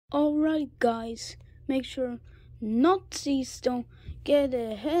Alright guys, make sure Nazis don't get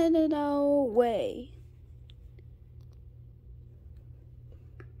ahead of our way.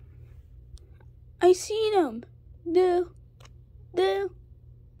 I see them. Do.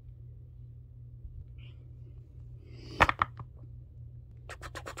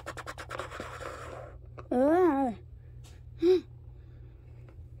 Ah.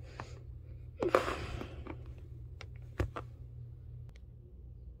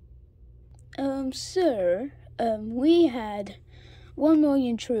 Sir, we had 1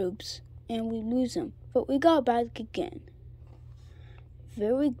 million troops and we lose them, but we got back again.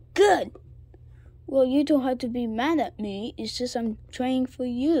 Very good. Well, you don't have to be mad at me. It's just I'm training for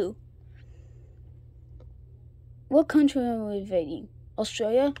you. What country are we invading?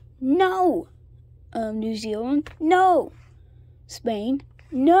 Australia? No. New Zealand? No. Spain?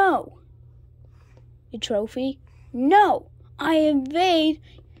 No. A trophy? No. I invade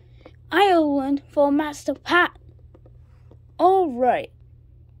Ireland for a master pat. All right.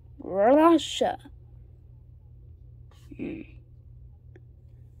 Russia.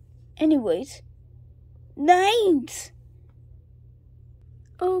 Anyways, names.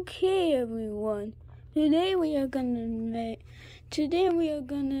 Okay, everyone. Today we are gonna invade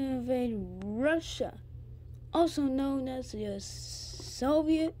Russia, also known as the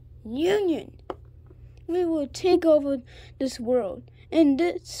Soviet Union. We will take over this world, and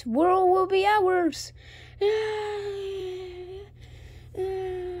this world will be ours.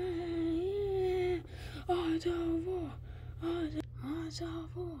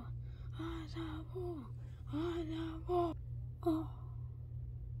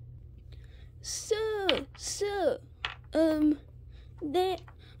 Sir, the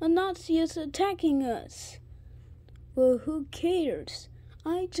Nazis attacking us. Well, who cares?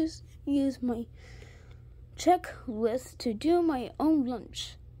 I just use my checklist to do my own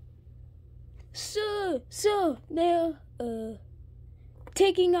lunch. Sir, they're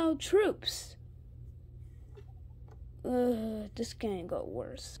taking out troops. This can't go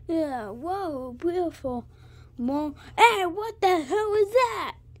worse. Yeah, whoa, beautiful. Hey, what the hell is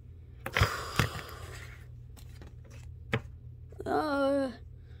that?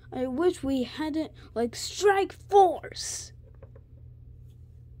 I wish we hadn't, strike force.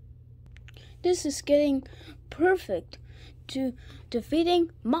 This is getting perfect to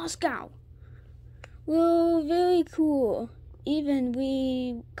defeating Moscow. Well, very cool. Even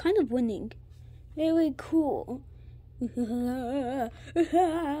we kind of winning. Very cool.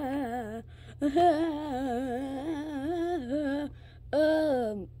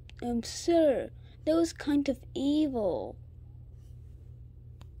 Sir, that was kind of evil.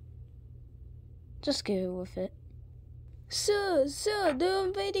 Just get with it. Sir, they're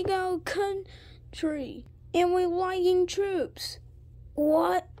invading our country, and we're lying troops.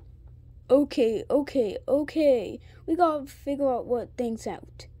 What? Okay. We gotta figure out what things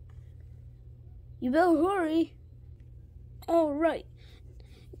out. You better hurry. All right,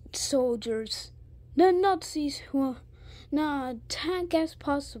 soldiers. The Nazis will not attack as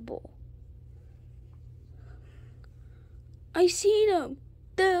possible. I see them.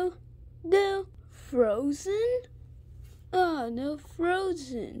 They're frozen? They're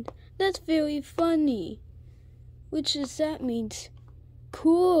frozen. That's very funny. Which is that means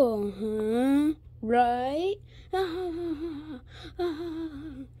cool, huh? Right?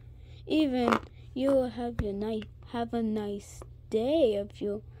 Even you'll have a nice day of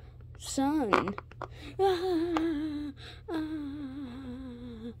your son.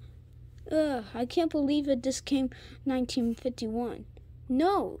 I can't believe it. This came 1951.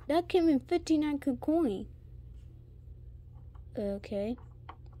 No, that came in 59 coin. Okay.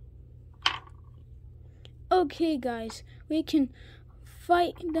 Okay, guys, we can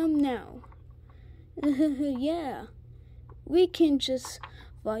fight them now. Yeah, we can just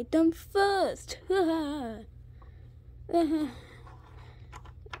fight them first.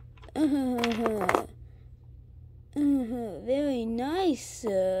 Very nice,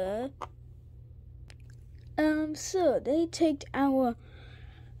 sir. Sir, they take our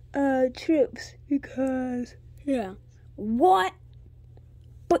troops because What?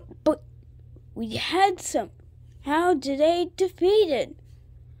 But we had some. How did they defeat it?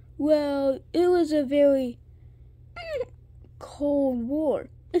 Well, it was a very Cold War.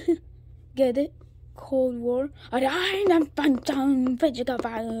 Get it? Cold War.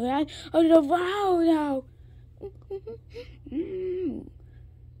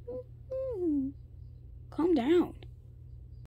 Calm down.